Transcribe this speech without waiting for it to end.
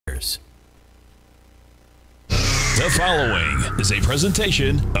The following is a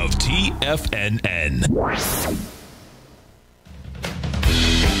presentation of TFNN.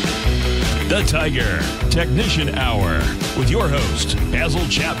 The Tiger Technician Hour with your host, Basil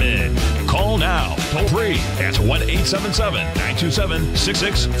Chapman. Call now, toll free at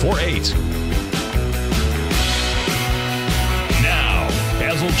 1-877-927-6648. Now,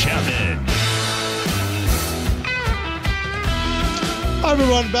 Basil Chapman. Hi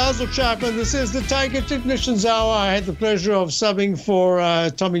everyone, Basil Chapman. This is the Tiger Technicians Hour. I had the pleasure of subbing for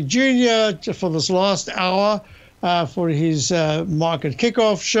Tommy Jr. for this last hour for his market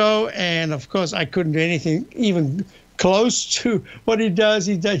kickoff show. And of course, I couldn't do anything even close to what he does.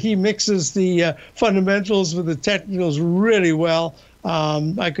 He mixes the fundamentals with the technicals really well.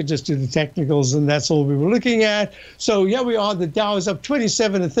 I could just do the technicals, and that's all we were looking at. So, yeah, we are. The Dow is up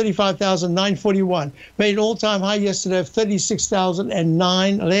 27 at 35,941. Made an all-time high yesterday of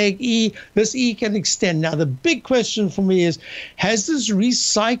 36,009. Leg E. This E can extend. Now, the big question for me is, has this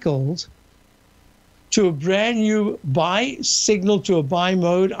recycled to a brand new buy signal to a buy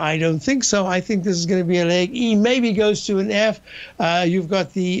mode? I don't think so. I think this is going to be a leg E. Maybe goes to an F. You've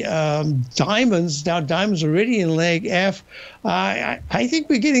got the diamonds. Now, diamonds already in leg F. I think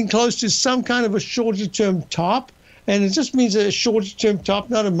we're getting close to some kind of a shorter-term top. And it just means a shorter-term top,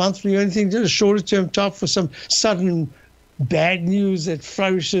 not a monthly or anything, just a shorter-term top for some sudden bad news that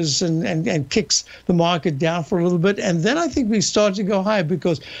flourishes and kicks the market down for a little bit. And then I think we start to go higher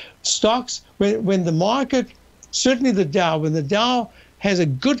because stocks, when the market, certainly the Dow, when the Dow has a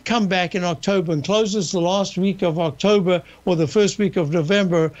good comeback in October and closes the last week of October or the first week of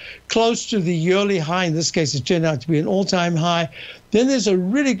November close to the yearly high, in this case it turned out to be an all-time high, then there's a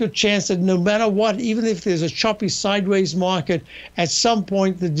really good chance that no matter what, even if there's a choppy sideways market, at some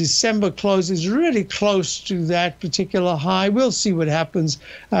point the December close is really close to that particular high. We'll see what happens.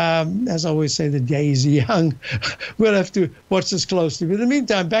 As I always say, the day is young. We'll have to watch this closely. But in the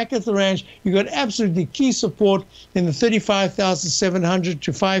meantime, back at the ranch, you've got absolutely key support in the 35,700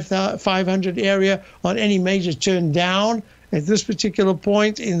 to 500 area on any major turn down at this particular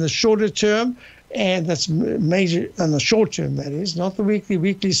point in the shorter term. And that's major on the short term, that is, not the weekly.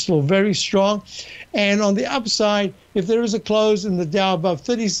 Weekly is still very strong. And on the upside, if there is a close in the Dow above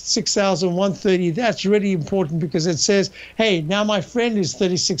 36,130, that's really important because it says, hey, now my friend is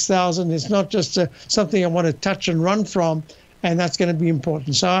 36,000. It's not just something I want to touch and run from. And that's going to be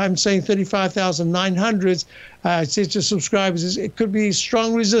important. So I'm saying 35,900. It says to subscribers, it could be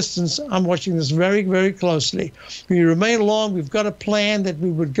strong resistance. I'm watching this very, very closely. We remain long. We've got a plan that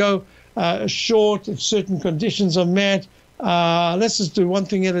we would go short if certain conditions are met. Let's just do one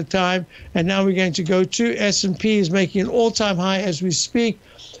thing at a time. And now we're going to go to S&P is making an all-time high as we speak.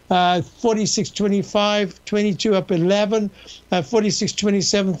 46.25, 22 up 11.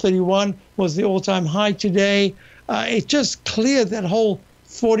 46.27.31 was the all-time high today. It just cleared that whole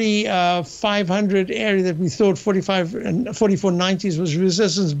 4,500 area that we thought 45 and 44.90s was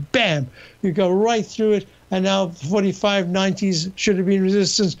resistance. Bam! You go right through it. And now 45.90s should have been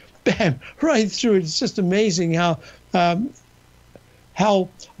resistance. Bam! Right through it. It's just amazing how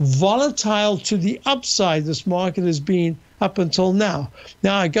volatile to the upside this market has been up until now.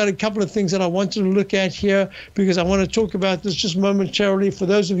 Now, I got a couple of things that I wanted to look at here because I want to talk about this just momentarily. For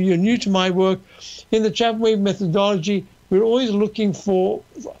those of you who are new to my work, in the Chapman Wave methodology, we're always looking for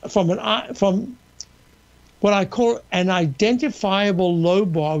from what I call an identifiable low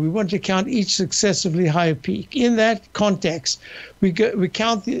bar. We want to count each successively higher peak. In that context, we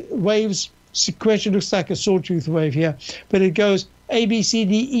count the waves sequentially. Looks like a sawtooth wave here, but it goes A, B, C,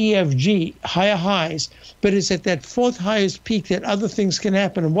 D, E, F, G, higher highs. But it's at that fourth highest peak that other things can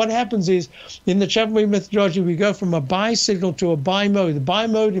happen. And what happens is, in the Chapman Wave methodology, we go from a buy signal to a buy mode. The buy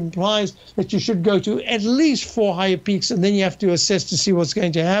mode implies that you should go to at least 4 higher peaks, and then you have to assess to see what's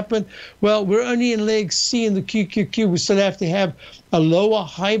going to happen. Well, we're only in leg C in the QQQ. We still have to have a lower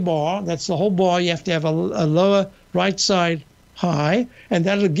high bar. That's the whole bar. You have to have a lower right side high, and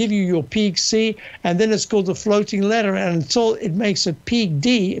that'll give you your peak C, and then it's called the floating ladder. And until it makes a peak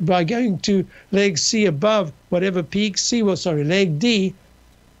D by going to leg C above whatever peak C was, leg D,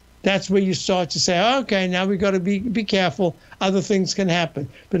 that's where you start to say, okay, now we've got to be careful. Other things can happen.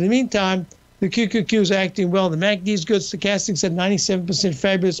 But in the meantime, the QQQ is acting well. The MACD is good. Stochastics at 97%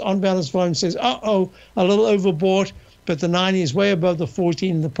 fabulous. On balance volume says, a little overbought. But the 90 is way above the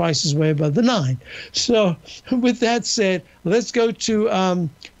 14, and the price is way above the 9. So with that said, let's go to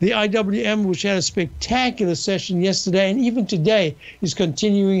the IWM, which had a spectacular session yesterday, and even today is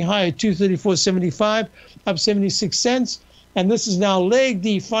continuing high at 234.75, up 76 cents. And this is now leg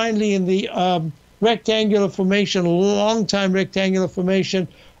D, finally in the rectangular formation, long time rectangular formation.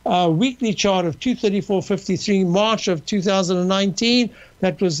 weekly chart of 234.53, March of 2019.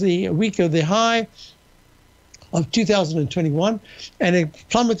 That was the week of the high of 2021, and it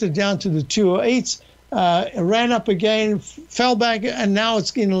plummeted down to the 208s. It ran up again, fell back, and now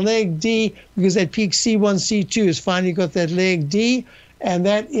it's in leg D because that peak C1, C2 has finally got that leg D, and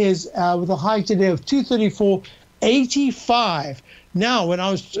that is with a high today of 234.85. Now, when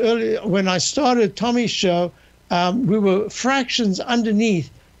I started Tommy's show, we were fractions underneath.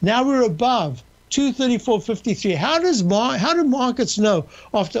 Now we're above 234.53. How do markets know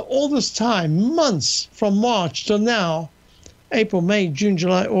after all this time, months from March till now, April, May, June,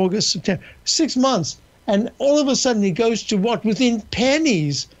 July, August, September, 6 months, and all of a sudden it goes to what? Within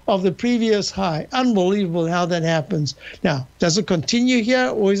pennies of the previous high. Unbelievable how that happens. Now, does it continue here,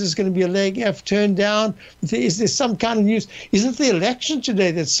 or is this going to be a leg F turn down? Is there some kind of news? Is it the election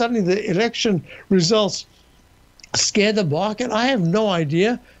today that suddenly the election results scare the market? I have no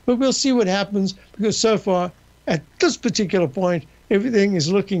idea, but we'll see what happens, because so far, at this particular point, everything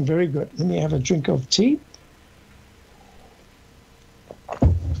is looking very good. Let me have a drink of tea.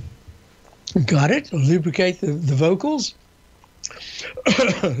 Got it. Lubricate the vocals.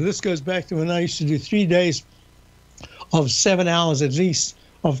 This goes back to when I used to do 3 days of 7 hours at least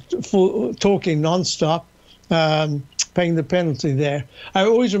of full talking nonstop, paying the penalty there. I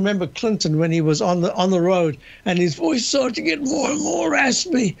always remember Clinton when he was on the road, and his voice started to get more and more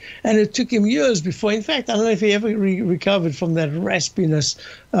raspy, and it took him years before. In fact, I don't know if he ever recovered from that raspiness.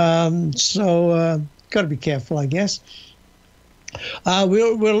 So got to be careful, I guess.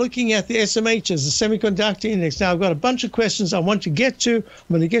 We're looking at the SMHs, the semiconductor index. Now, I've got a bunch of questions I want to get to. I'm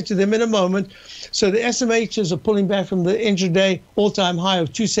going to get to them in a moment. So the SMHs are pulling back from the intraday all-time high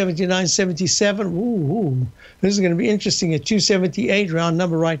of 279.77. Ooh, this is going to be interesting at 278, round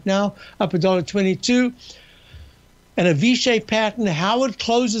number right now, up $1.22. And a V-shaped pattern. How it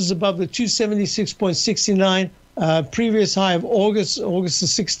closes above the 276.69 previous high of August the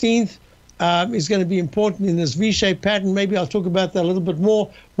 16th. Is going to be important in this V-shaped pattern. Maybe I'll talk about that a little bit more.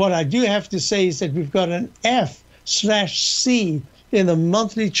 What I do have to say is that we've got an F/C in the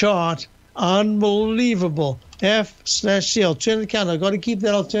monthly chart. Unbelievable. F/C. Alternate count. I've got to keep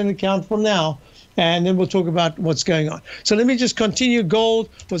that alternate count for now, and then we'll talk about what's going on. So let me just continue. Gold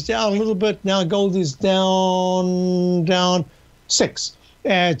was down a little bit. Now gold is down 6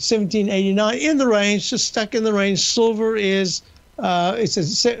 at 17.89, in the range, just stuck in the range. Silver is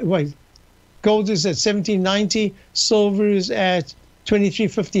gold is at 17.90. Silver is at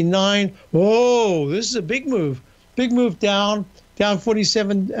 23.59. Whoa, this is a big move. Big move down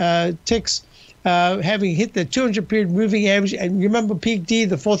 47 ticks, having hit the 200-period moving average. And remember peak D,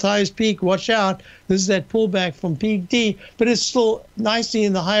 the fourth highest peak. Watch out. This is that pullback from peak D, but it's still nicely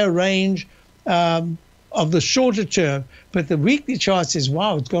in the higher range of the shorter term. But the weekly chart says,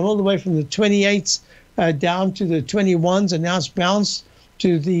 wow, it's gone all the way from the 28s down to the 21s, and now it's bounced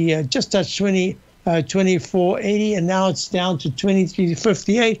to the just touched 24.80, and now it's down to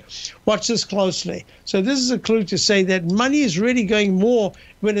 23.58. Watch this closely. So this is a clue to say that money is really going more.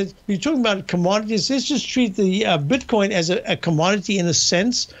 When you're talking about commodities, let's just treat the Bitcoin as a commodity in a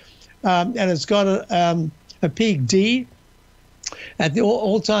sense, and it's got a peak D at the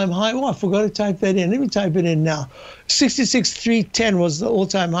all-time high. Oh, I forgot to type that in. Let me type it in now. 66,310 was the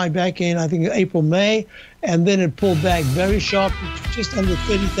all-time high back in, I think, April, May. And then it pulled back very sharply to just under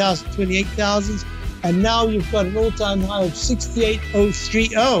 30,000, 28,000. And now you've got an all-time high of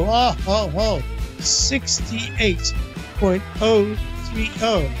 68,030. 68.030.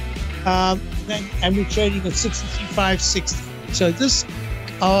 And we're trading at 63,560. So this,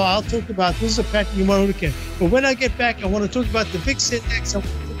 I'll talk about, this is a pattern you want to look at. But when I get back, I want to talk about the VIX index. I want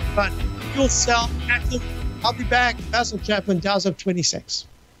to talk about fuel cell pattern. I'll be back. Basil Chapman, Dow's up 26.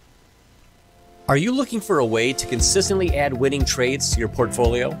 Are you looking for a way to consistently add winning trades to your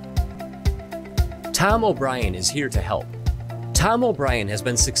portfolio? Tom O'Brien is here to help. Tom O'Brien has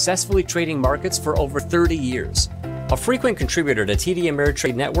been successfully trading markets for over 30 years. A frequent contributor to TD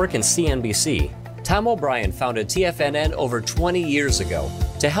Ameritrade Network and CNBC, Tom O'Brien founded TFNN over 20 years ago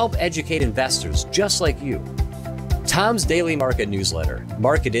to help educate investors just like you. Tom's daily market newsletter,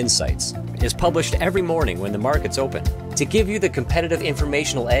 Market Insights, is published every morning when the markets open to give you the competitive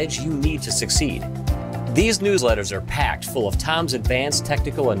informational edge you need to succeed. These newsletters are packed full of Tom's advanced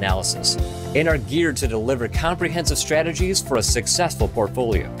technical analysis and are geared to deliver comprehensive strategies for a successful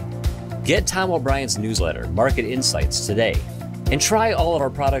portfolio. Get Tom O'Brien's newsletter, Market Insights, today, and try all of our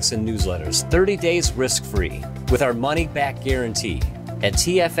products and newsletters 30 days risk-free with our money-back guarantee at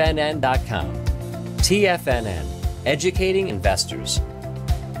TFNN.com. TFNN, educating investors.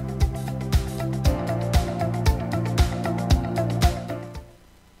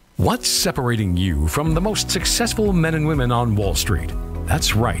 What's separating you from the most successful men and women on Wall Street?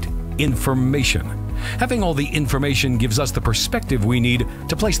 That's right, information. Having all the information gives us the perspective we need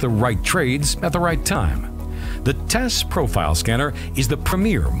to place the right trades at the right time. The TAS Profile Scanner is the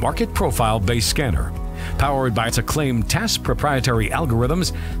premier market profile-based scanner. Powered by its acclaimed TAS proprietary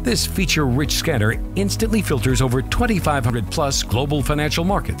algorithms, this feature-rich scanner instantly filters over 2,500-plus global financial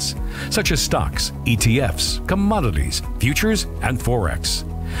markets, such as stocks, ETFs, commodities, futures, and Forex.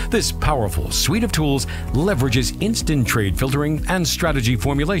 This powerful suite of tools leverages instant trade filtering and strategy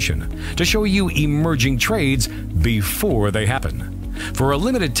formulation to show you emerging trades before they happen. For a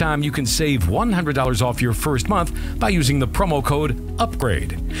limited time, you can save $100 off your first month by using the promo code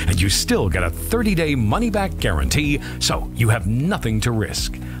UPGRADE, and you still get a 30-day money-back guarantee, so you have nothing to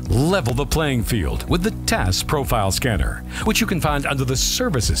risk. Level the playing field with the TAS Profile Scanner, which you can find under the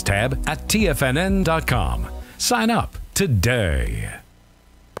Services tab at TFNN.com. Sign up today.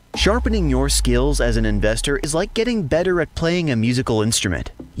 Sharpening your skills as an investor is like getting better at playing a musical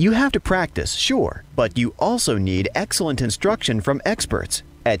instrument. You have to practice, sure, but you also need excellent instruction from experts.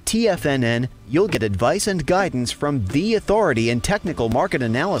 At TFNN, you'll get advice and guidance from the authority in technical market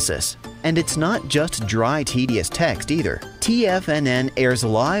analysis. And it's not just dry, tedious text either. TFNN airs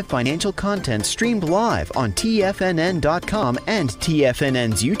live financial content streamed live on TFNN.com and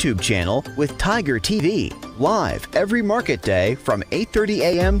TFNN's YouTube channel with Tiger TV, live every market day from 8:30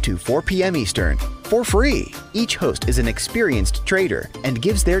 a.m. to 4 p.m. Eastern, for free. Each host is an experienced trader and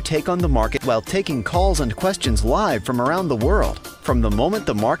gives their take on the market while taking calls and questions live from around the world. From the moment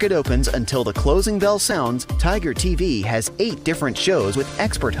the market opens until the closing bell sounds, Tiger TV has 8 different shows with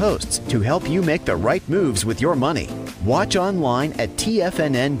expert hosts to help you make the right moves with your money. Watch online at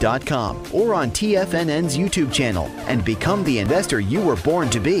TFNN.com or on TFNN's YouTube channel and become the investor you were born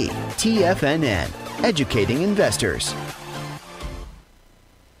to be. TFNN, educating investors.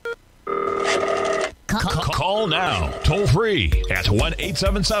 Call now, toll free at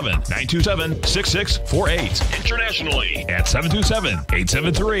 1-877-927-6648. Internationally at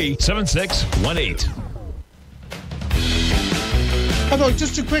 727-873-7618. Hello,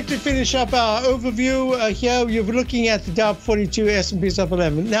 just to quickly finish up our overview here, you're looking at the Dow 42, S&P's up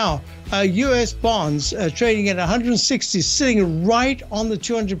 11. Now, U.S. bonds trading at 160, sitting right on the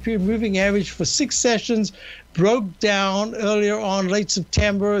 200-period moving average for 6 sessions, broke down earlier on, late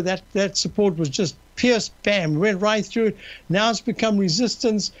September. That support was just pierced, bam, went right through it. Now it's become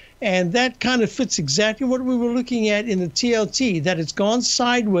resistance, and that kind of fits exactly what we were looking at in the TLT, that it's gone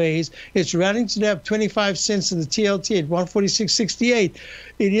sideways. It's rallying today up 25 cents in the TLT at 146.68.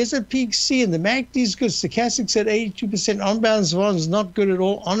 It is a peak C, and the MACD is good. Stochastics at 82%. On-balance volume is not good at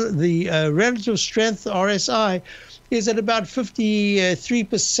all. On the relative strength, RSI, is at about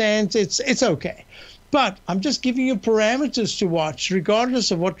 53%. It's okay. But I'm just giving you parameters to watch,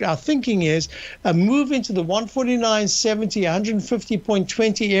 regardless of what our thinking is. A move into the 149.70,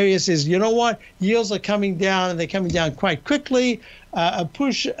 150.20 area says, you know what, yields are coming down, and they're coming down quite quickly. A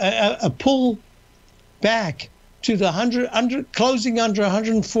pull back to the closing under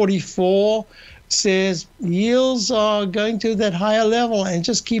 144 says yields are going to that higher level, and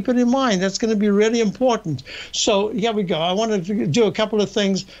just keep it in mind. That's going to be really important. So here we go. I wanted to do a couple of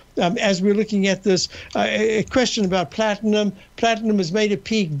things as we're looking at this. A question about platinum. Platinum has made a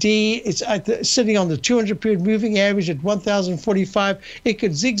peak D. It's sitting on the 200-period moving average at 1,045. It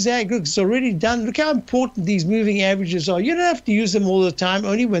could zigzag. Look, it's already done. Look how important these moving averages are. You don't have to use them all the time,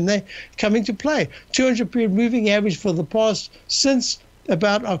 only when they come into play. 200-period moving average for the past, since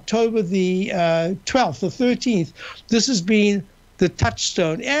about October the 12th, the 13th, this has been the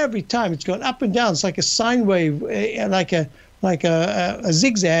touchstone. Every time it's gone up and down. It's like a sine wave, like a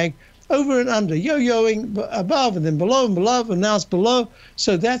zigzag, over and under, yo-yoing above and then below and below, and now it's below.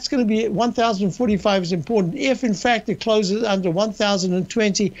 So that's going to be 1,045 is important. If, in fact, it closes under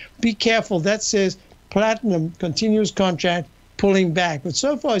 1,020, be careful. That says platinum, continuous contract, pulling back. But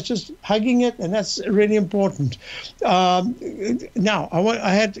so far, it's just hugging it, and that's really important. Now,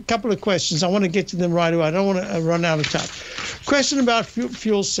 I had a couple of questions. I want to get to them right away. I don't want to run out of time. Question about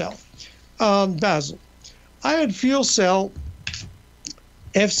fuel cell. Basil, I had fuel cell,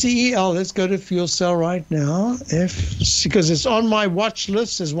 FCEL. Let's go to fuel cell right now, because it's on my watch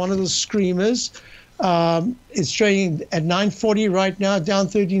list as one of the screamers. It's trading at 940 right now, down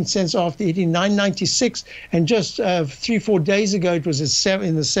 13 cents after hitting 996, and just 3-4 days ago it was at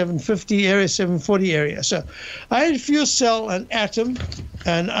in the 750 area, 740 area. So I had fuel cell and Atom,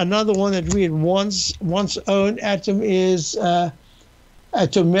 and another one that we had once owned. Atom is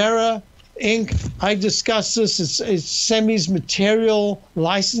Atomera Inc. I discussed this. It's Semi's material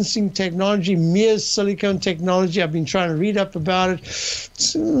licensing technology, Mears silicone technology. I've been trying to read up about it.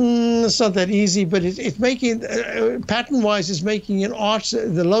 It's not that easy, but it's making, pattern-wise, it's making an arch,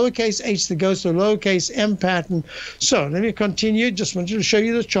 the lowercase h that goes to a lowercase m pattern. So let me continue. Just wanted to show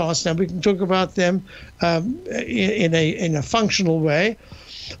you the charts. Now we can talk about them in a functional way.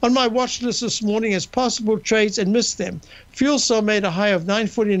 On my watch list this morning as possible trades and missed them. Fuel Cell made a high of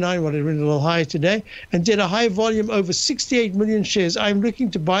 949, well, it went a little higher today, and did a high volume over 68 million shares. I'm looking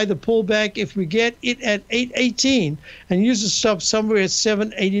to buy the pullback if we get it at 818 and use a stop somewhere at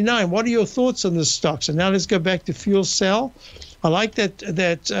 789. What are your thoughts on this stock? So now let's go back to Fuel Cell. I like that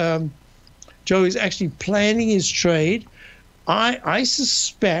Joe is actually planning his trade. I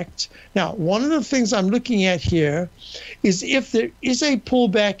suspect, now, one of the things I'm looking at here is if there is a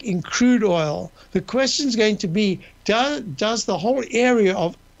pullback in crude oil, the question is going to be, does the whole area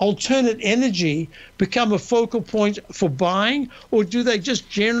of alternate energy become a focal point for buying, or do they just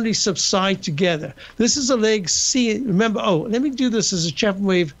generally subside together? This is a leg C. Remember, let me do this as a Chapman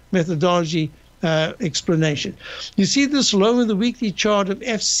wave methodology explanation. You see this low in the weekly chart of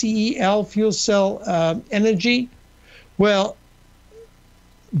FCEL, Fuel Cell Energy? Well,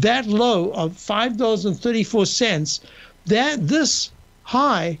 that low of $5.34, this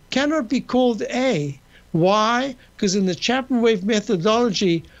high cannot be called A. Why? Because in the Chapman wave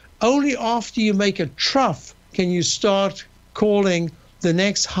methodology, only after you make a trough can you start calling the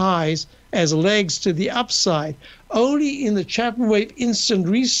next highs as legs to the upside. Only in the Chapman wave instant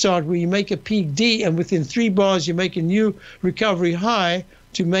restart, where you make a peak D and within 3 bars you make a new recovery high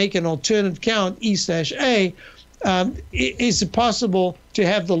to make an alternate count E/A, is it possible to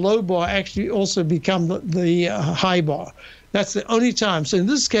have the low bar actually also become the high bar? That's the only time. So in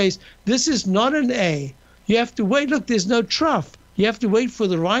this case, this is not an A. You have to wait. Look, there's no trough. You have to wait for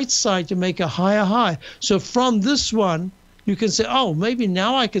the right side to make a higher high. So from this one, you can say, maybe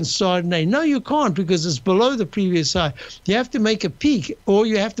now I can start an A. No, you can't, because it's below the previous high. You have to make a peak, or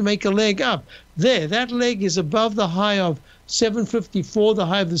you have to make a leg up. There, that leg is above the high of 754, the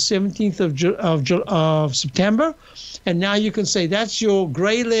high of the 17th of September. And now you can say that's your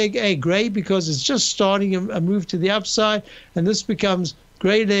gray leg A, gray because it's just starting a move to the upside. And this becomes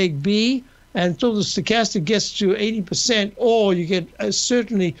gray leg B until the stochastic gets to 80%, or you get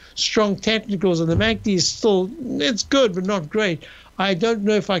certainly strong technicals. And the MACD is still, it's good, but not great. I don't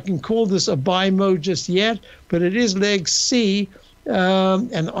know if I can call this a buy mode just yet, but it is leg C.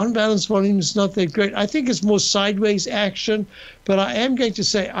 And on-balance volume is not that great. I think it's more sideways action, but I am going to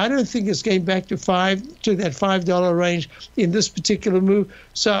say I don't think it's going back to that $5 range in this particular move.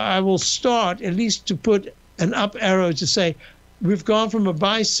 So I will start at least to put an up arrow to say we've gone from a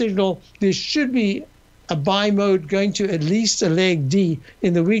buy signal. There should be a buy mode going to at least a leg D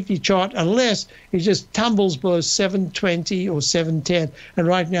in the weekly chart, unless it just tumbles below 720 or 710, and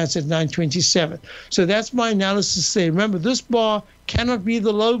right now it's at 927. So that's my analysis there. Remember, this bar cannot be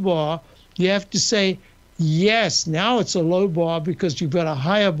the low bar. You have to say, yes, now it's a low bar because you've got a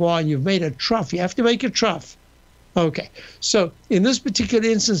higher bar and you've made a trough. You have to make a trough. Okay, so in this particular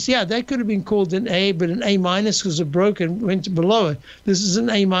instance, yeah, that could have been called an A, but an A minus because it broke and went below it. This is an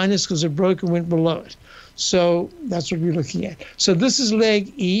A minus because it broke and went below it. So that's what we're looking at. So this is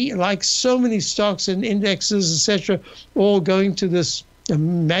leg E, like so many stocks and indexes, etc., all going to this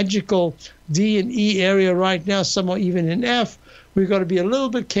magical D and E area right now, some are even in F. We've got to be a little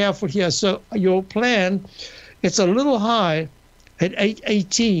bit careful here. So your plan, it's a little high at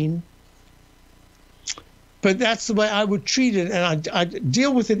 818, but that's the way I would treat it, and I'd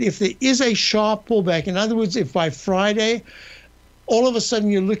deal with it if there is a sharp pullback. In other words, if by Friday, all of a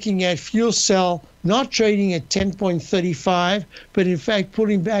sudden you're looking at Fuel Cell not trading at 10.35, but in fact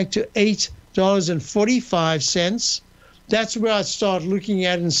pulling back to $8.45, that's where I'd start looking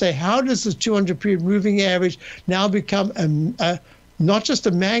at and say, how does the 200-period moving average now become not just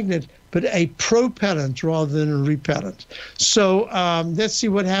a magnet, but a propellant rather than a repellent? So let's see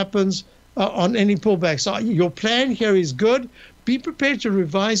what happens on any pullback. So your plan here is good. Be prepared to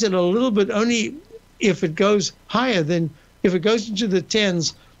revise it a little bit, only if it goes higher than, if it goes into the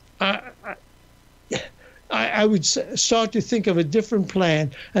 10s, I would start to think of a different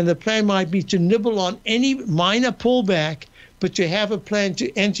plan, and the plan might be to nibble on any minor pullback, but to have a plan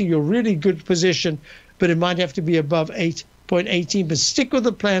to enter your really good position, but it might have to be above 8.18, but stick with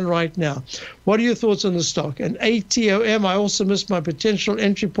the plan right now. What are your thoughts on the stock? And ATOM, I also missed my potential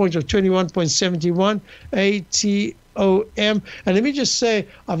entry point of 21.71, ATOM. And let me just say,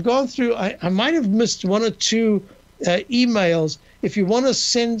 I've gone through, I might have missed 1 or 2 emails. If you want to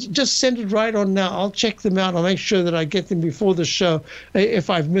just send it right on now. I'll check them out. I'll make sure that I get them before the show if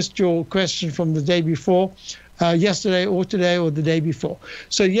I've missed your question from the day before. yesterday or today or the day before.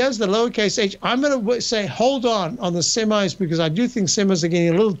 So here's the lowercase h. I'm going to say hold on the semis because I do think semis are getting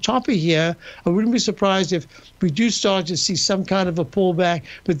a little toppy here. I wouldn't be surprised if we do start to see some kind of a pullback,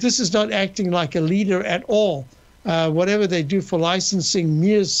 but this is not acting like a leader at all. Whatever they do for licensing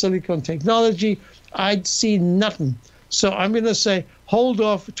mirrors silicon technology, I'd see nothing. So I'm going to say hold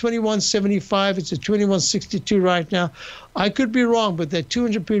off 21.75. It's at 21.62 right now. I could be wrong, but that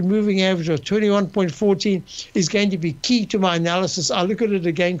 200-period moving average of 21.14 is going to be key to my analysis. I'll look at it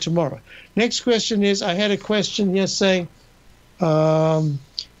again tomorrow. Next question is, I had a question here saying,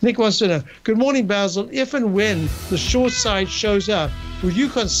 Nick wants to know, good morning, Basil. If and when the short side shows up, would you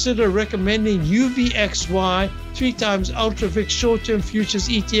consider recommending UVXY 3 times Ultra VIX short-term futures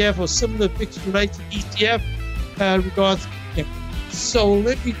ETF or similar VIX-related ETF? Regards. Yeah. So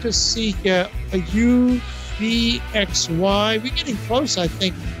let me just see here. A UVXY. We're getting close, I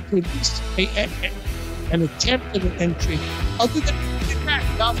think, to at least an attempt at an entry. Other than that,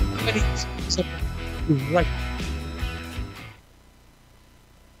 down to 20. Right.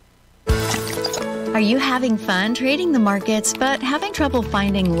 Are you having fun trading the markets but having trouble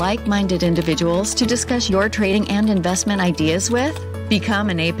finding like-minded individuals to discuss your trading and investment ideas with? Become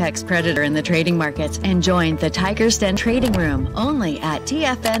an apex predator in the trading markets and join the Tiger's Den Trading Room only at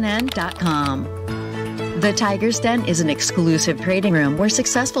TFNN.com. The Tiger's Den is an exclusive trading room where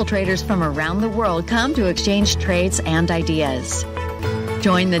successful traders from around the world come to exchange trades and ideas.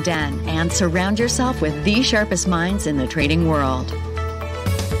 Join the den and surround yourself with the sharpest minds in the trading world.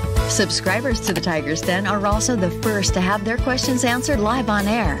 Subscribers to the Tiger's Den are also the first to have their questions answered live on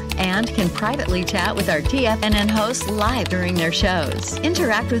air and can privately chat with our TFNN hosts live during their shows.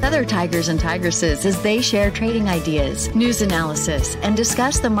 Interact with other tigers and tigresses as they share trading ideas, news analysis, and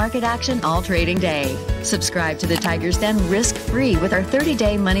discuss the market action all trading day. Subscribe to the Tiger's Den risk-free with our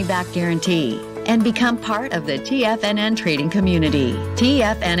 30-day money-back guarantee and become part of the TFNN trading community.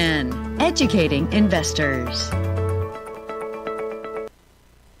 TFNN, educating investors.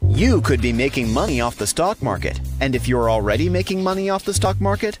 You could be making money off the stock market. And if you're already making money off the stock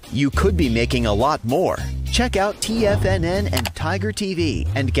market, you could be making a lot more. Check out TFNN and Tiger TV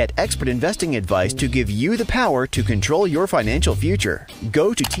and get expert investing advice to give you the power to control your financial future.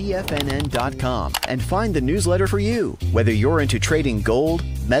 Go to TFNN.com and find the newsletter for you. Whether you're into trading gold,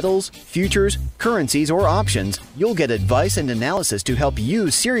 metals, futures, currencies, or options, you'll get advice and analysis to help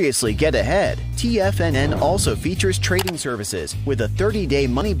you seriously get ahead. TFNN also features trading services with a 30-day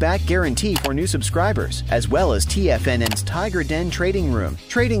money-back guarantee for new subscribers, as well as TFNN's Tiger Den Trading Room,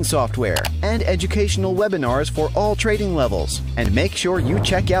 trading software, and educational webinars for all trading levels. And make sure you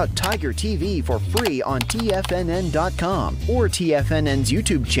check out Tiger TV for free on TFNN.com or TFNN's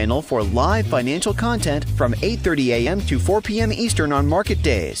YouTube channel for live financial content from 8:30 a.m. to 4 p.m. Eastern on market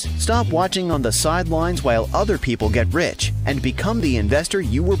days. Stop watching on the sidelines while other people get rich and become the investor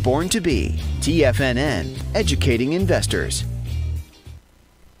you were born to be. TFNN, educating investors.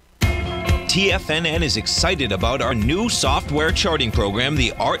 TFNN is excited about our new software charting program,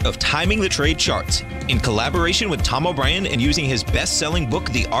 The Art of Timing the Trade Charts. In collaboration with Tom O'Brien and using his best-selling book,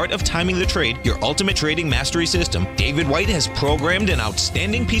 The Art of Timing the Trade, Your Ultimate Trading Mastery System, David White has programmed an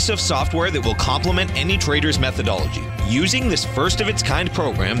outstanding piece of software that will complement any trader's methodology. Using this first-of-its-kind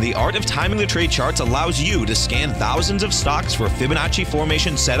program, The Art of Timing the Trade Charts allows you to scan thousands of stocks for Fibonacci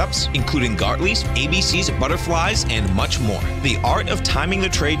formation setups, including Gartley's, ABC's, butterflies, and much more. The Art of Timing the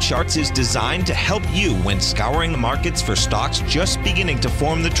Trade Charts is designed to help you when scouring the markets for stocks just beginning to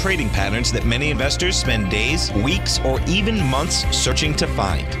form the trading patterns that many investors spend days, weeks, or even months searching to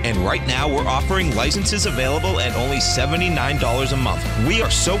find. And right now, we're offering licenses available at only $79 a month. We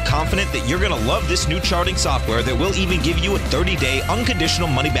are so confident that you're going to love this new charting software that will even give you a 30-day unconditional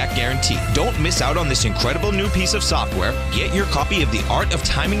money-back guarantee. Don't miss out on this incredible new piece of software. Get your copy of The Art of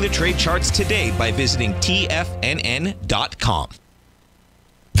Timing the Trade Charts today by visiting TFNN.com.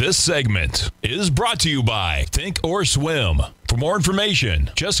 This segment is brought to you by Thinkorswim. For more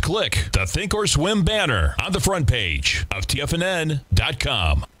information, just click the Thinkorswim banner on the front page of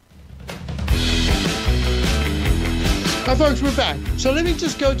TFNN.com. Hi, folks, we're back. So let me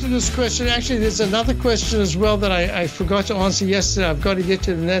just go to this question. Actually, there's another question as well that I forgot to answer yesterday. I've got to get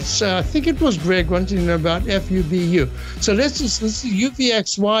to it, and that's, I think it was Greg wanting to know about FUBU. So let's see,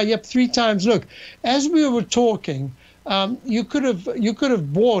 UVXY, yep, 3 times. Look, as we were talking, you could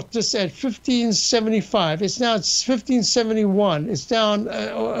have bought this at 15.75. It's now 15.71. It's down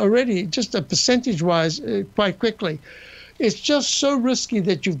already, just a percentage-wise, quite quickly. It's just so risky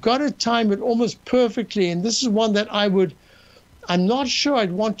that you've got to time it almost perfectly. And this is one that I'm not sure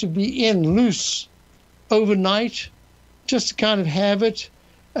I'd want to be in loose overnight, just to kind of have it.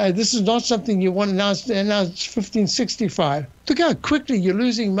 This is not something you want to now. It's 1565. Look how quickly you're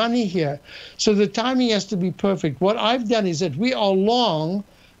losing money here. So the timing has to be perfect. What I've done is that we are long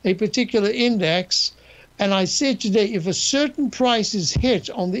a particular index, and I said today, if a certain price is hit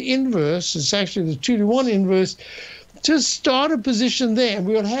on the inverse, it's actually the 2-to-1 inverse, just start a position there, and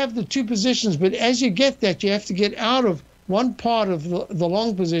we'll have the two positions. But as you get that, you have to get out of one part of the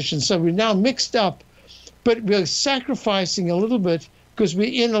long position. So we're now mixed up, but we're sacrificing a little bit because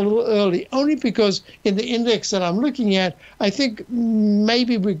we're in a little early, only because in the index that I'm looking at, I think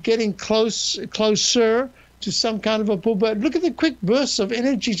maybe we're getting closer to some kind of a pullback. Look at the quick bursts of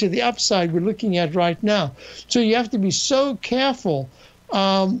energy to the upside we're looking at right now. So you have to be so careful.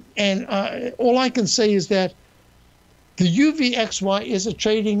 All I can say is that the UVXY is a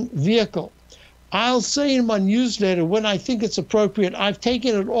trading vehicle. I'll say in my newsletter when I think it's appropriate. I've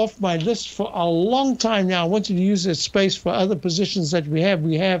taken it off my list for a long time now. I wanted to use that space for other positions that we have.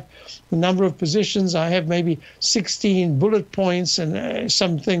 We have a number of positions. I have maybe 16 bullet points, and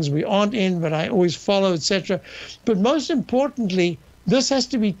some things we aren't in, but I always follow, etc. But most importantly, this has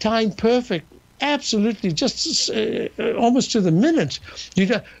to be timed perfect. Absolutely, just almost to the minute.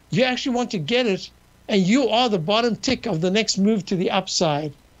 You actually want to get it, and you are the bottom tick of the next move to the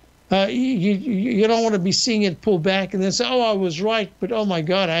upside. You don't want to be seeing it pull back and then say, oh, I was right, but oh my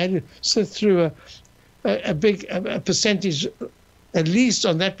God, I had to sit through a big percentage, at least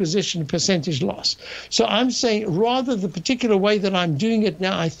on that position, percentage loss. So I'm saying rather the particular way that I'm doing it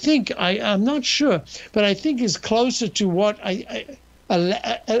now, I think, I'm not sure, but I think is closer to what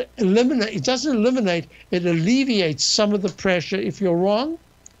eliminate. It doesn't eliminate, it alleviates some of the pressure if you're wrong.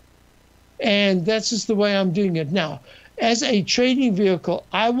 And that's just the way I'm doing it now. As a trading vehicle,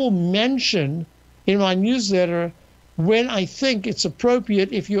 I will mention in my newsletter when I think it's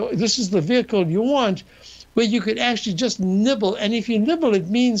appropriate, if this is the vehicle you want, where you could actually just nibble. And if you nibble, it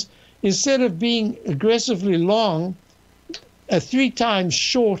means instead of being aggressively long, 3 times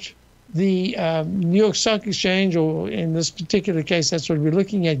short the New York Stock Exchange, or in this particular case, that's what we're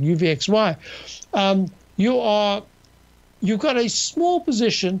looking at, UVXY, you've got a small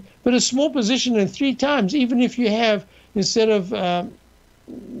position, but a small position in 3 times, even if you have, instead of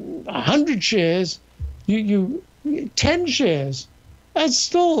 100 shares, you 10 shares. That's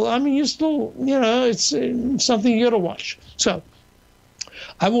still, you're still, it's something you got to watch. So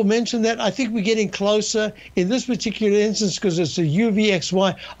I will mention that. I think we're getting closer in this particular instance because it's a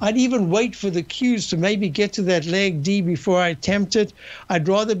UVXY. I'd even wait for the cues to maybe get to that leg D before I attempt it. I'd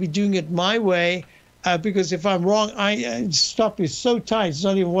rather be doing it my way. Because if I'm wrong, stop is so tight. It's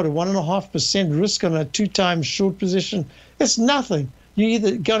not even, 1.5% risk on a 2 times short position. It's nothing. You're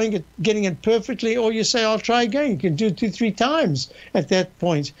either getting it perfectly, or you say, I'll try again. You can do it 2-3 times at that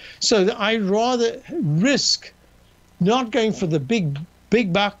point. So I'd rather risk not going for the big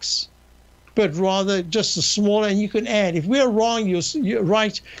bucks, but rather just the smaller, and you can add. If we're wrong, you're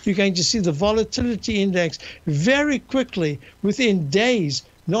right. You're going to see the volatility index very quickly, within days,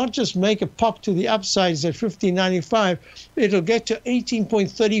 not just make a pop to the upsides at 1595, it'll get to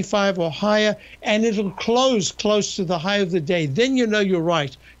 18.35 or higher, and it'll close close to the high of the day. Then you know you're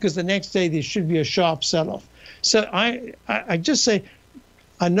right, because the next day there should be a sharp sell-off. So I just say,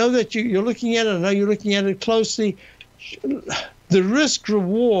 I know that you're looking at it. I know you're looking at it closely. The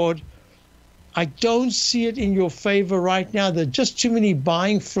risk-reward, I don't see it in your favor right now. There are just too many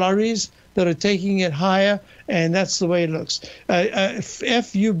buying flurries that are taking it higher, and that's the way it looks.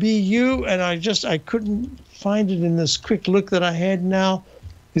 FUBU, and I couldn't find it in this quick look that I had now.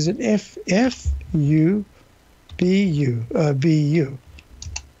 Is it FUBU? BU.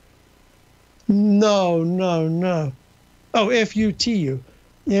 No. Oh, FUTU.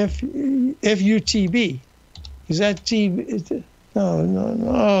 FUTB. Is that T? No.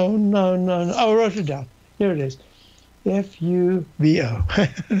 Oh, I wrote it down. Here it is. FUBO.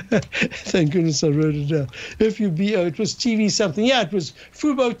 Thank goodness I wrote it down. FUBO. It was TV something. Yeah, it was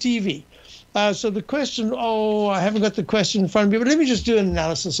Fubo TV. So the question, I haven't got the question in front of me, but let me just do an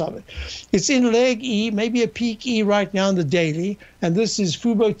analysis of it. It's in leg E, maybe a peak E right now in the daily, and this is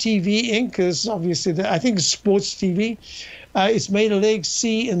Fubo TV Inc. Because obviously, I think it's sports TV. It's made a leg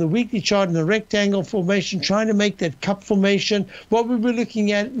C in the weekly chart in the rectangle formation, trying to make that cup formation. What we were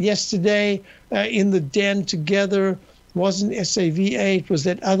looking at yesterday in the den together wasn't SAVA, it was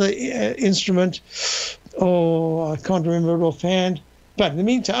that other instrument. I can't remember it offhand. But in the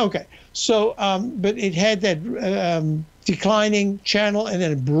meantime, okay. So, but it had that declining channel, and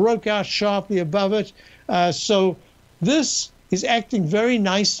then it broke out sharply above it. So this is acting very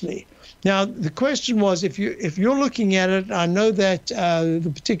nicely. Now, the question was, if you're looking at it, I know that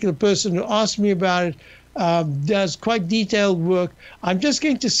the particular person who asked me about it does quite detailed work. I'm just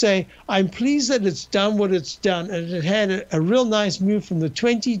going to say I'm pleased that it's done what it's done, and it had a real nice move from the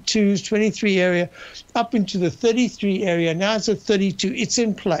 22s, 23 area up into the 33 area. Now it's at 32. It's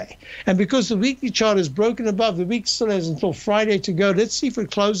in play. And because the weekly chart is broken above, the week still has until Friday to go. Let's see if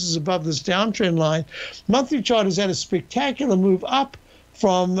it closes above this downtrend line. Monthly chart has had a spectacular move up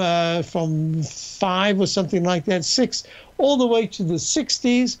from 5 or something like that, 6, all the way to the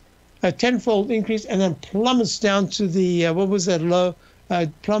 60s. A tenfold increase, and then plummets down to the, what was that low?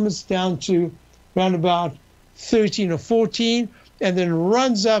 Plummets down to around about 13 or 14, and then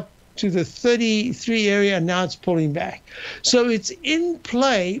runs up to the 33 area, and now it's pulling back. So it's in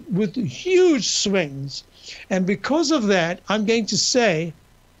play with huge swings. And because of that, I'm going to say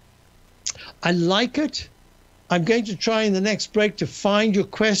I like it. I'm going to try in the next break to find your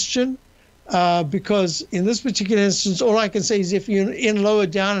question. Because in this particular instance, all I can say is if you're in lower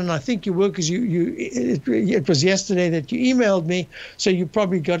down, and I think you were, because it was yesterday that you emailed me, so you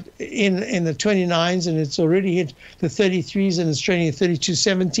probably got in the 29s, and it's already hit the 33s, and it's trading at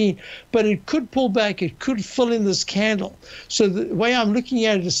 32.17. But it could pull back. It could fill in this candle. So the way I'm looking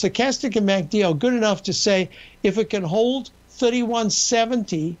at it is Stochastic and MACD are good enough to say if it can hold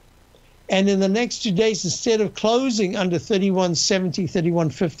 31.70, and in the next 2 days, instead of closing under 31.70,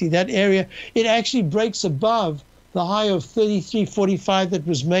 31.50, that area, it actually breaks above the high of 33.45 that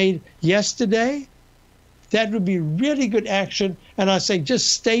was made yesterday. That would be really good action. And I say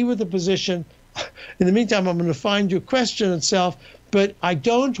just stay with the position. In the meantime, I'm going to find your question itself. But I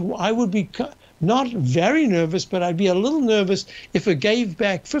would be not very nervous, but I'd be a little nervous if it gave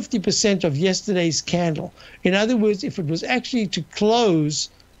back 50% of yesterday's candle. In other words, if it was actually to close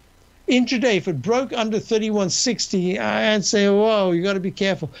intraday, if it broke under 31.60, I'd say, whoa, you got to be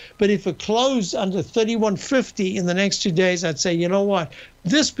careful. But if it closed under 31.50 in the next 2 days, I'd say, you know what?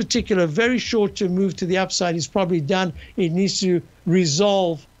 This particular very short-term move to the upside is probably done. It needs to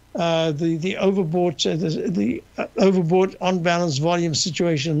resolve the overbought on-balance volume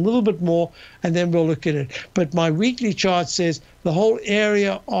situation a little bit more, and then we'll look at it. But my weekly chart says the whole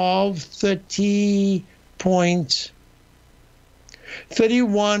area of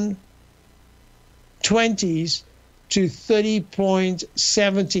 31.20s to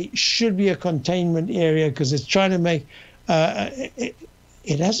 30.70 should be a containment area, because it's trying to make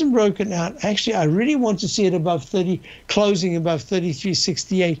it hasn't broken out. Actually, I really want to see it above 30, closing above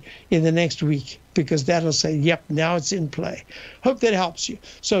 33.68 in the next week, because that'll say, yep, now it's in play. Hope that helps you.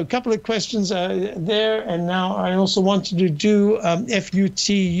 So a couple of questions there. And now I also wanted to do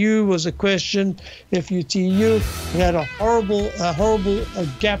FUTU was a question. FUTU had a horrible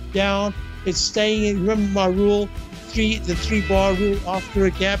gap down. It's staying in, remember my rule, the 3-bar rule after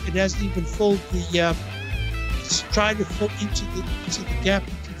a gap. It hasn't even filled the, it's trying to fill into the gap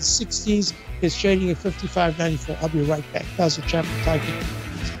into the 60s. It's trading at 55.94. I'll be right back. Basil Chapman, Tiger.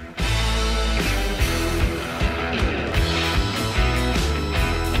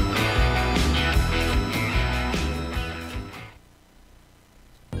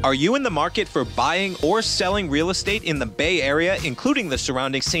 Are you in the market for buying or selling real estate in the Bay Area, including the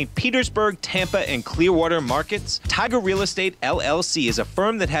surrounding St. Petersburg, Tampa, and Clearwater markets? Tiger Real Estate LLC is a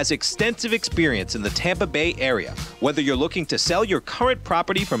firm that has extensive experience in the Tampa Bay area. Whether you're looking to sell your current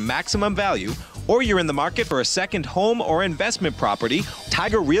property for maximum value, or you're in the market for a second home or investment property,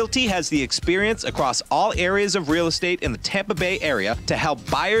 Tiger Realty has the experience across all areas of real estate in the Tampa Bay area to help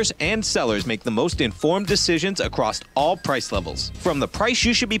buyers and sellers make the most informed decisions across all price levels. From the price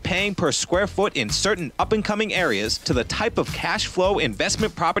you should be paying per square foot in certain up-and-coming areas to the type of cash flow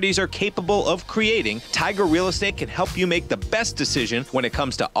investment properties are capable of creating, Tiger Real Estate can help you make the best decision when it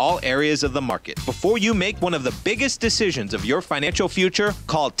comes to all areas of the market. Before you make one of the biggest decisions of your financial future,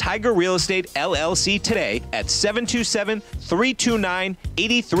 call Tiger Real Estate LLC today at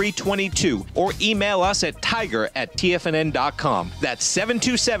 727-329-8322 or email us at tiger@tfnn.com. That's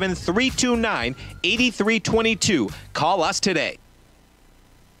 727-329-8322. Call us today.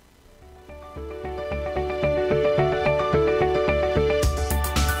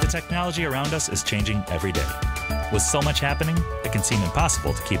 The technology around us is changing every day. With so much happening, it can seem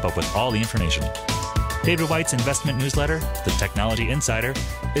impossible to keep up with all the information. David White's investment newsletter, The Technology Insider,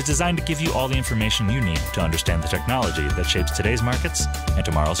 is designed to give you all the information you need to understand the technology that shapes today's markets and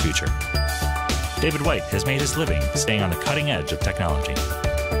tomorrow's future. David White has made his living staying on the cutting edge of technology.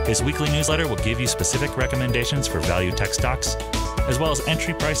 His weekly newsletter will give you specific recommendations for value tech stocks, as well as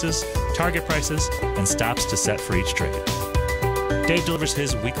entry prices, target prices, and stops to set for each trade. Dave delivers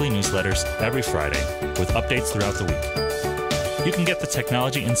his weekly newsletters every Friday with updates throughout the week. You can get the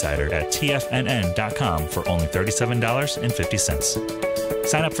Technology Insider at TFNN.com for only $37.50.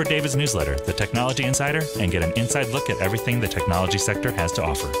 Sign up for David's newsletter, The Technology Insider, and get an inside look at everything the technology sector has to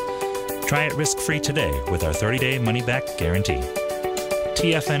offer. Try it risk-free today with our 30-day money-back guarantee.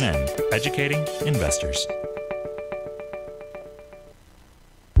 TFNN, educating investors.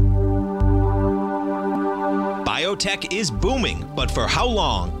 Biotech is booming, but for how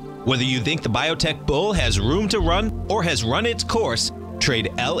long? Whether you think the biotech bull has room to run or has run its course, trade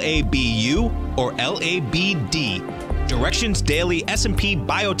LABU or LABD. Direction's daily S&P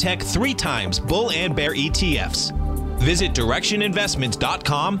Biotech 3 times bull and bear ETFs. Visit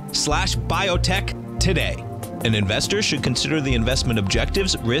directioninvestments.com/biotech today. An investor should consider the investment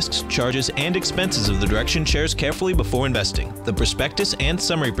objectives, risks, charges, and expenses of the Direction shares carefully before investing. The prospectus and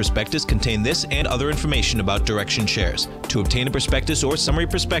summary prospectus contain this and other information about Direction shares. To obtain a prospectus or summary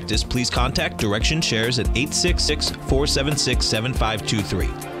prospectus, please contact Direction shares at 866-476-7523.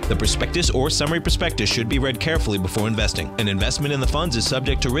 The prospectus or summary prospectus should be read carefully before investing. An investment in the funds is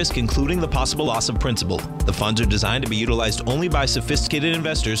subject to risk, including the possible loss of principal. The funds are designed to be utilized only by sophisticated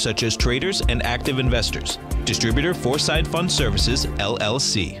investors such as traders and active investors. Distributor Foreside Fund Services,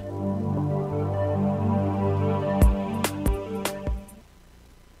 LLC.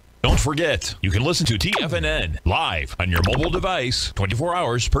 Don't forget, you can listen to TFNN live on your mobile device 24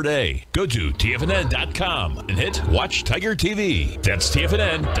 hours per day. Go to TFNN.com and hit Watch Tiger TV. That's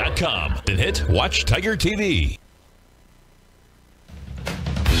TFNN.com and hit Watch Tiger TV.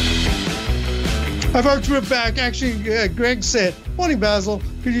 Hi folks, we're back. Actually, Greg said, morning Basil,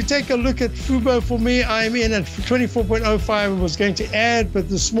 could you take a look at Fubo for me? I'm in at 24.05 and was going to add, but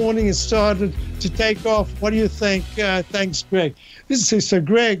this morning it started to take off. What do you think? Thanks, Greg. So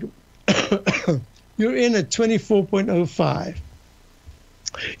Greg, you're in at 24.05.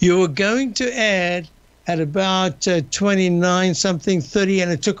 You were going to add at about 29 something, 30,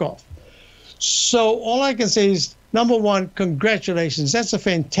 and it took off. So all I can say is, number one, congratulations. That's a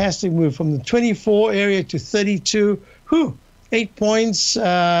fantastic move from the 24 area to 32. 8 points.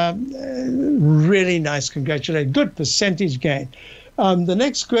 Really nice. Congratulations. Good percentage gain. The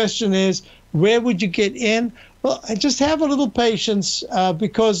next question is, where would you get in? Well, I just have a little patience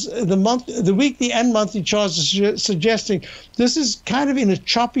because the weekly and monthly charts are suggesting this is kind of in a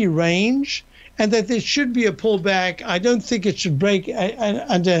choppy range and that there should be a pullback. I don't think it should break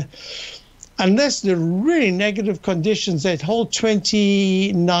under... Unless the really negative conditions, that whole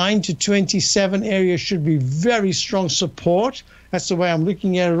 29 to 27 area should be very strong support. That's the way I'm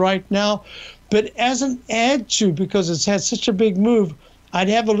looking at it right now. But as an add to, because it's had such a big move, I'd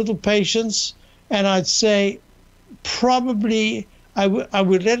have a little patience, and I'd say probably I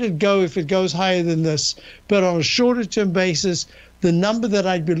would let it go if it goes higher than this. But on a shorter term basis, the number that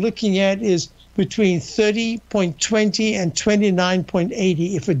I'd be looking at is between 30.20 and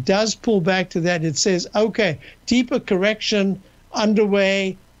 29.80. If it does pull back to that, it says, okay, deeper correction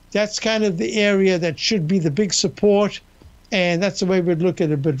underway. That's kind of the area that should be the big support, and that's the way we'd look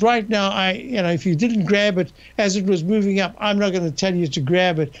at it. But right now, if you didn't grab it as it was moving up, I'm not going to tell you to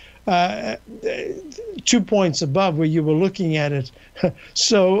grab it 2 points above where you were looking at it.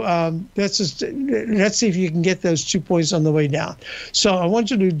 So let's see if you can get those 2 points on the way down. So I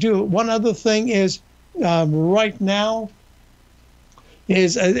want you to do one other thing is right now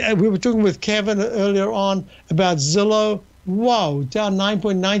is we were talking with Kevin earlier on about Zillow. Wow, down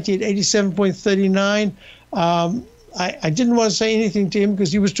 9.90 at 87.39. I didn't want to say anything to him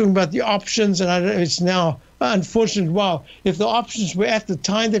because he was talking about the options, and it's now unfortunate. Wow, if the options were at the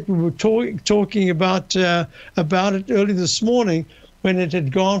time that we were talking about it early this morning, when it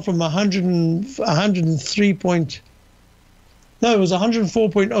had gone from 103 point, no, it was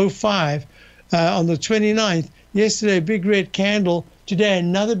 104.05 on the 29th. Yesterday, a big red candle. Today,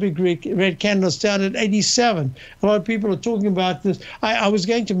 another big red candle down at 87. A lot of people are talking about this. I was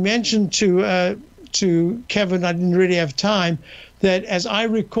going to mention to Kevin, I didn't really have time, that as I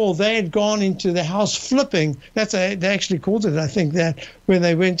recall, they had gone into the house flipping. They actually called it, I think, that when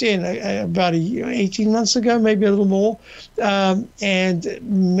they went in about 18 months ago, maybe a little more. And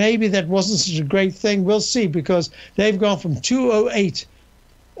maybe that wasn't such a great thing. We'll see, because they've gone from 208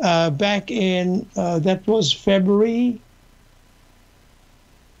 back in, that was February.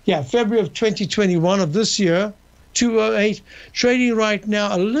 Yeah, February of 2021 of this year. 208, trading right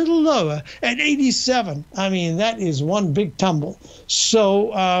now a little lower at 87. I mean, that is one big tumble.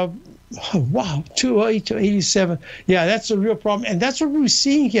 So, wow, 208 to 87. Yeah, that's a real problem. And that's what we're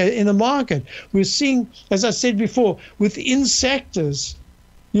seeing here in the market. We're seeing, as I said before, within sectors,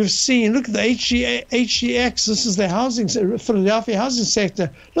 you've seen, look at the HGX. This is the Philadelphia housing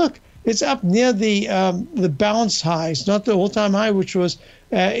sector. Look, It's up near the bounce highs, not the all-time high, which was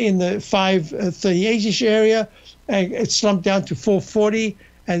in the 538-ish area. And it slumped down to 440,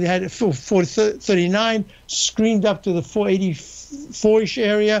 and it had 439, screamed up to the 484-ish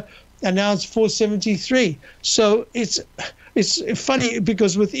area, and now it's 473. So it's funny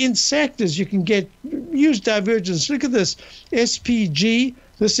because within sectors you can get huge divergence. Look at this, SPG.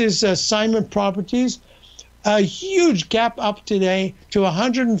 This is Simon Properties. A huge gap up today to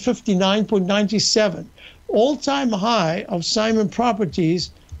 159.97. All-time high of Simon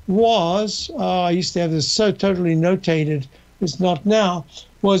Properties was, I used to have this so totally notated, it's not now,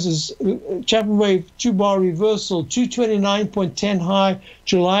 was this Chapman Wave 2-bar reversal, 229.10 high,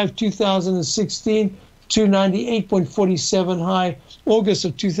 July of 2016, 298.47 high, August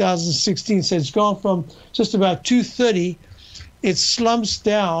of 2016. So it's gone from just about 230. It slumps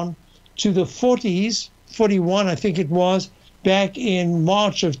down to the 40s, 41 I think it was, back in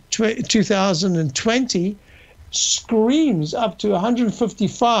March of 2020, screams up to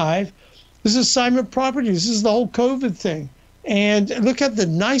 155. This is Simon Properties. This is the whole COVID thing. And look at the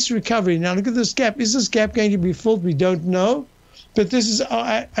nice recovery. Now look at this gap. Is this gap going to be filled? We don't know. But this is,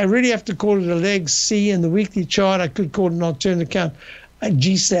 I really have to call it a leg C in the weekly chart. I could call it an alternate account, a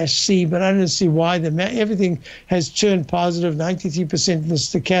G/C, but I don't see why. Everything has turned positive, 93% in the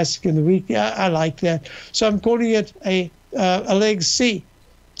stochastic in the weekly. I like that. So I'm calling it a leg C.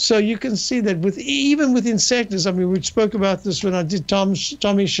 So you can see that even within sectors, I mean, we spoke about this when I did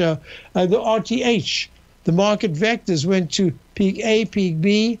Tommy's show, the RTH, the market vectors went to peak A, peak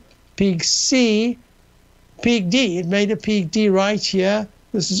B, peak C, peak D. It made a peak D right here.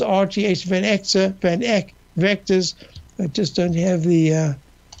 This is RTH Van Eck vectors. I just don't have the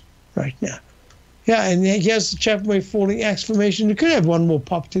right now. Yeah, and here's the Chapman Wave falling axe formation. It could have one more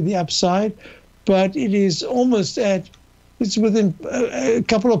pop to the upside, but it is almost it's within a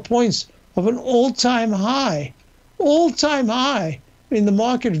couple of points of an all-time high in the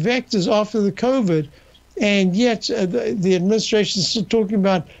market vectors after the COVID. And yet the administration is still talking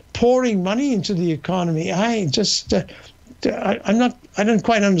about pouring money into the economy. I don't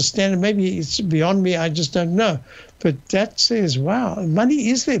quite understand it. Maybe it's beyond me. I just don't know. But that says, wow, money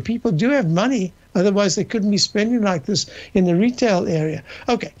is there. People do have money. Otherwise, they couldn't be spending like this in the retail area.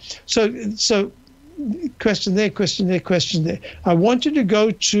 Okay, so question there. I wanted to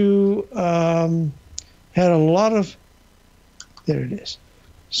go to, had a lot of, there it is.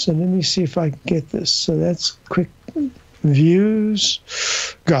 So let me see if I can get this. So that's quick views.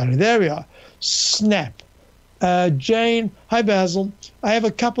 Got it. There we are. Snap. Jane, hi Basil. I have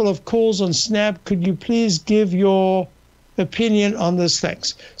a couple of calls on Snap. Could you please give your opinion on this?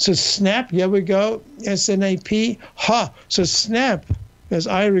 Thanks. So Snap, here we go. SNAP. So Snap, as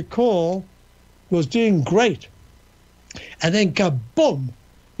I recall, was doing great. And then kaboom,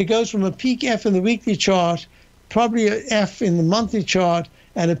 it goes from a peak F in the weekly chart, probably an F in the monthly chart,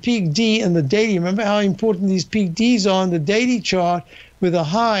 and a peak D in the daily. Remember how important these peak Ds are on the daily chart, with a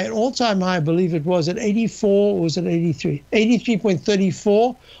high, an all-time high, I believe it was at 84, or was it 83?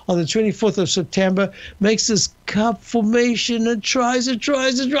 83.34 on the 24th of September, makes this cup formation and tries, and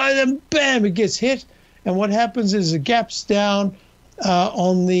bam, it gets hit. And what happens is it gaps down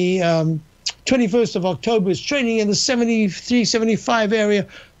on the 21st of October. It's trading in the 73, 75 area.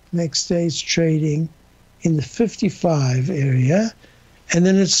 Next day it's trading in the 55 area. And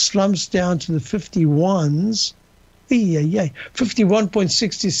then it slumps down to the 51s.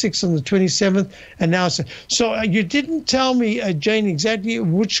 51.66 on the 27th. And now, so you didn't tell me, Jane, exactly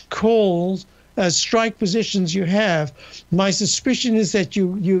which calls, strike positions you have. My suspicion is that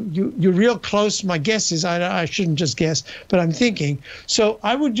you're real close. My guess is, I shouldn't just guess, but I'm thinking. So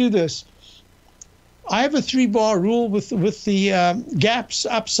I would do this. I have a 3-bar rule with the gaps,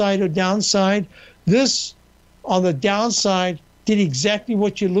 upside or downside. This, on the downside, did exactly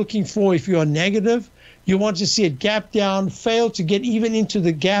what you're looking for. If you're negative, you want to see it gap down, fail to get even into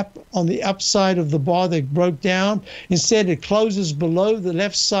the gap on the upside of the bar that broke down. Instead, it closes below the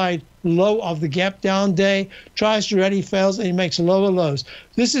left side low of the gap down day, tries to rally, fails, and it makes lower lows.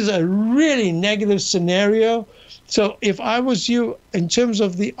 This is a really negative scenario. So if I was you, in terms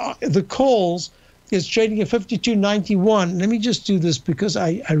of the calls, it's trading at 52.91. Let me just do this because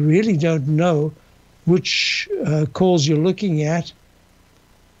I really don't know which calls you're looking at.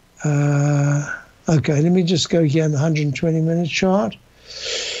 Okay, let me just go here in the 120-minute chart.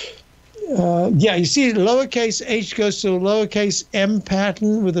 Yeah, you see lowercase h goes to a lowercase m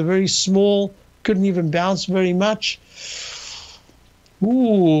pattern with a very small, couldn't even bounce very much.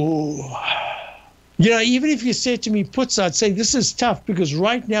 Ooh. You know, even if you said to me puts, I'd say this is tough because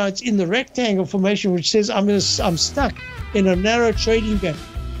right now it's in the rectangle formation, which says I'm stuck in a narrow trading band.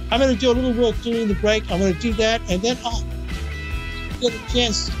 I'm going to do a little work during the break. I'm going to do that, and then I'll get a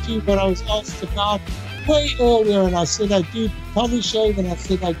chance to do what I was asked about way earlier, and I said I'd do the Tommy show, and I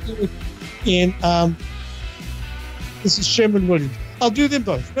said I'd do it in, this is Sherwin-Williams. I'll do them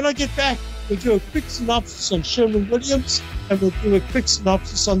both. When I get back, we'll do a quick synopsis on Sherwin-Williams, and we'll do a quick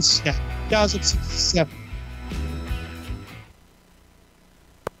synopsis on Snap. Guys at 67.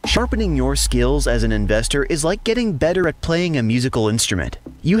 Sharpening your skills as an investor is like getting better at playing a musical instrument.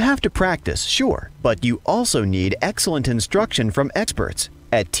 You have to practice, sure, but you also need excellent instruction from experts.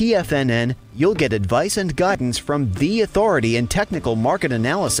 At TFNN, you'll get advice and guidance from the authority in technical market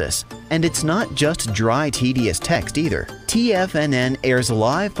analysis. And it's not just dry, tedious text either. TFNN airs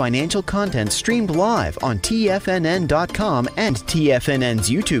live financial content streamed live on TFNN.com and TFNN's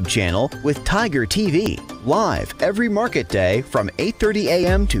YouTube channel with Tiger TV, live every market day from 8:30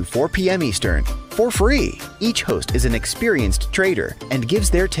 a.m. to 4 p.m. Eastern. For free. Each host is an experienced trader and gives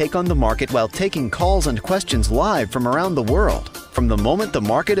their take on the market while taking calls and questions live from around the world. From the moment the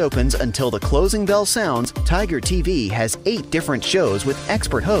market opens until the closing bell sounds, Tiger TV has 8 different shows with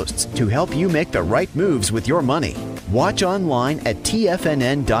expert hosts to help you make the right moves with your money. Watch online at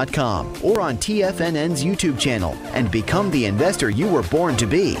TFNN.com or on TFNN's YouTube channel and become the investor you were born to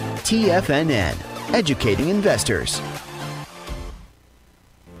be. TFNN, educating investors.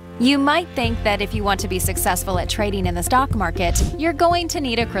 You might think that if you want to be successful at trading in the stock market, you're going to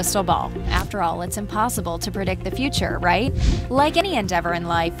need a crystal ball. After all, it's impossible to predict the future, right? Like any endeavor in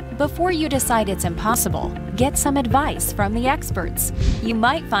life, before you decide it's impossible, get some advice from the experts. You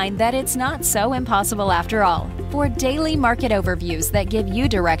might find that it's not so impossible after all. For daily market overviews that give you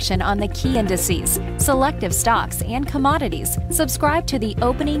direction on the key indices, selective stocks, and commodities, subscribe to the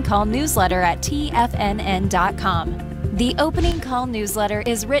Opening Call newsletter at TFNN.com. The Opening Call newsletter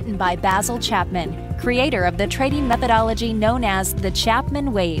is written by Basil Chapman, creator of the trading methodology known as the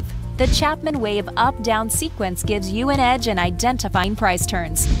Chapman Wave. The Chapman Wave up-down sequence gives you an edge in identifying price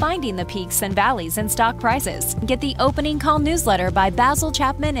turns, finding the peaks and valleys in stock prices. Get the Opening Call newsletter by Basil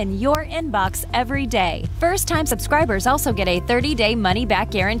Chapman in your inbox every day. First-time subscribers also get a 30-day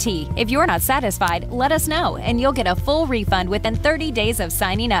money-back guarantee. If you're not satisfied, let us know, and you'll get a full refund within 30 days of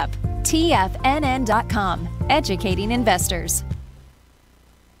signing up. TFNN.com, educating investors.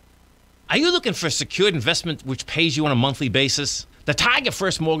 Are you looking for a secured investment which pays you on a monthly basis? The Tiger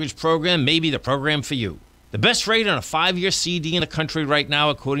First Mortgage Program may be the program for you. The best rate on a 5-year CD in the country right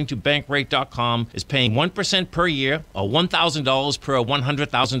now, according to Bankrate.com, is paying 1% per year or $1,000 per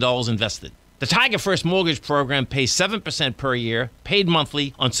 $100,000 invested. The Tiger First Mortgage Program pays 7% per year, paid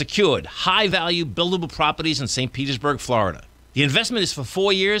monthly, on secured, high-value, buildable properties in St. Petersburg, Florida. The investment is for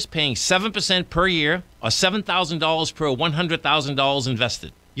 4 years, paying 7% per year or $7,000 per $100,000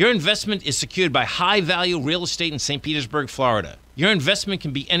 invested. Your investment is secured by high-value real estate in St. Petersburg, Florida. Your investment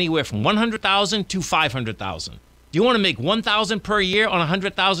can be anywhere from $100,000 to $500,000. Do you want to make $1,000 per year on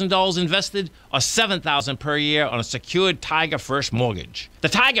 $100,000 invested or $7,000 per year on a secured Tiger First mortgage? The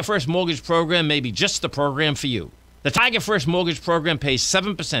Tiger First Mortgage Program may be just the program for you. The Tiger First Mortgage Program pays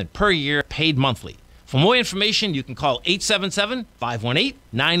 7% per year, paid monthly. For more information, you can call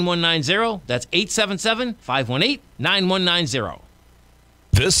 877-518-9190. That's 877-518-9190.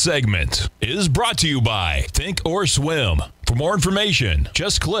 This segment is brought to you by Thinkorswim. For more information,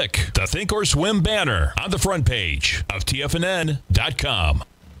 just click the Thinkorswim banner on the front page of TFNN.com.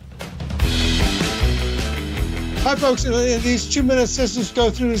 Hi, folks. In these 2 minutes, let's just go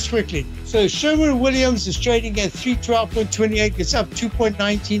through this quickly. So Sherwin-Williams is trading at 312.28. It's up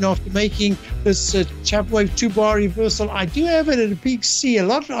 2.19 after making this Chapman Wave 2-bar reversal. I do have it at a peak C. A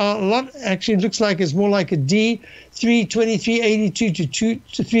lot actually looks like it's more like a D. 323.82 to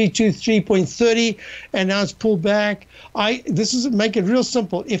 323.30, and now it's pulled back. This is make it real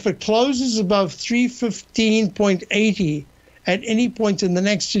simple. If it closes above 315.80 at any point in the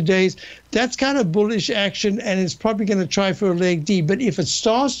next 2 days, that's kind of bullish action, and it's probably going to try for a leg D. But if it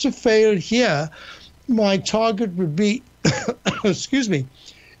starts to fail here, my target would be, excuse me,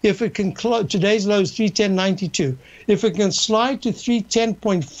 if it can close, today's low is 310.92. If it can slide to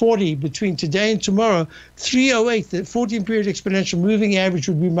 310.40 between today and tomorrow, 308, the 14-period exponential moving average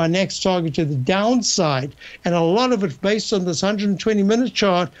would be my next target to the downside. And a lot of it based on this 120-minute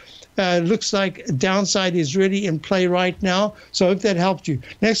chart, looks like downside is really in play right now. So I hope that helped you.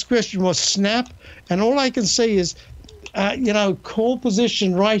 Next question was Snap. And all I can say is, call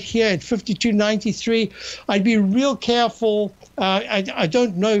position right here at 52.93. I'd be real careful. I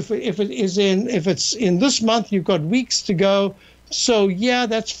don't know if it's in this month. You've got weeks to go. So yeah,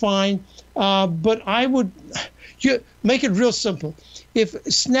 that's fine. But I would make it real simple. If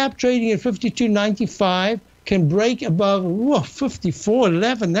Snap trading at 52.95 can break above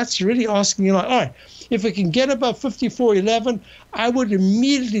 54.11, that's really asking you, like, all right, if it can get above 54.11, I would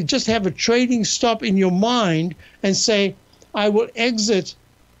immediately just have a trading stop in your mind and say, I will exit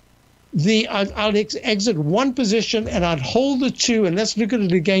I'll exit one position and I'd hold the two, and let's look at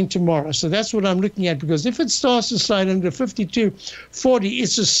it again tomorrow. So that's what I'm looking at, because if it starts to slide under 52.40,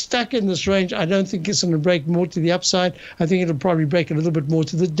 it's just stuck in this range. I don't think it's going to break more to the upside. I think it'll probably break a little bit more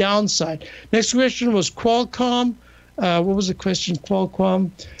to the downside. Next question was Qualcomm. What was the question?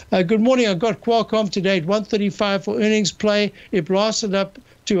 Qualcomm. Good morning. I got Qualcomm today at 135 for earnings play. It blasted up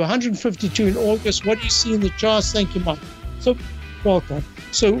to 152 in August. What do you see in the charts? Thank you, Mike. So Qualcomm.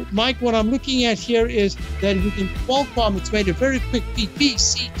 So, Mike, what I'm looking at here is that within Qualcomm, it's made a very quick peak. B,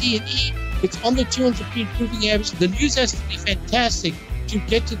 C, D, and E. It's on the 200-period moving average. The news has to be fantastic to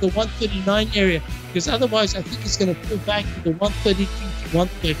get to the 139 area, because otherwise I think it's going to pull back to the 132 to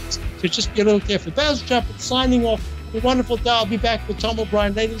 130. So just be a little careful. Basil Chapman signing off. A wonderful day. I'll be back with Tom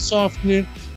O'Brien later this afternoon.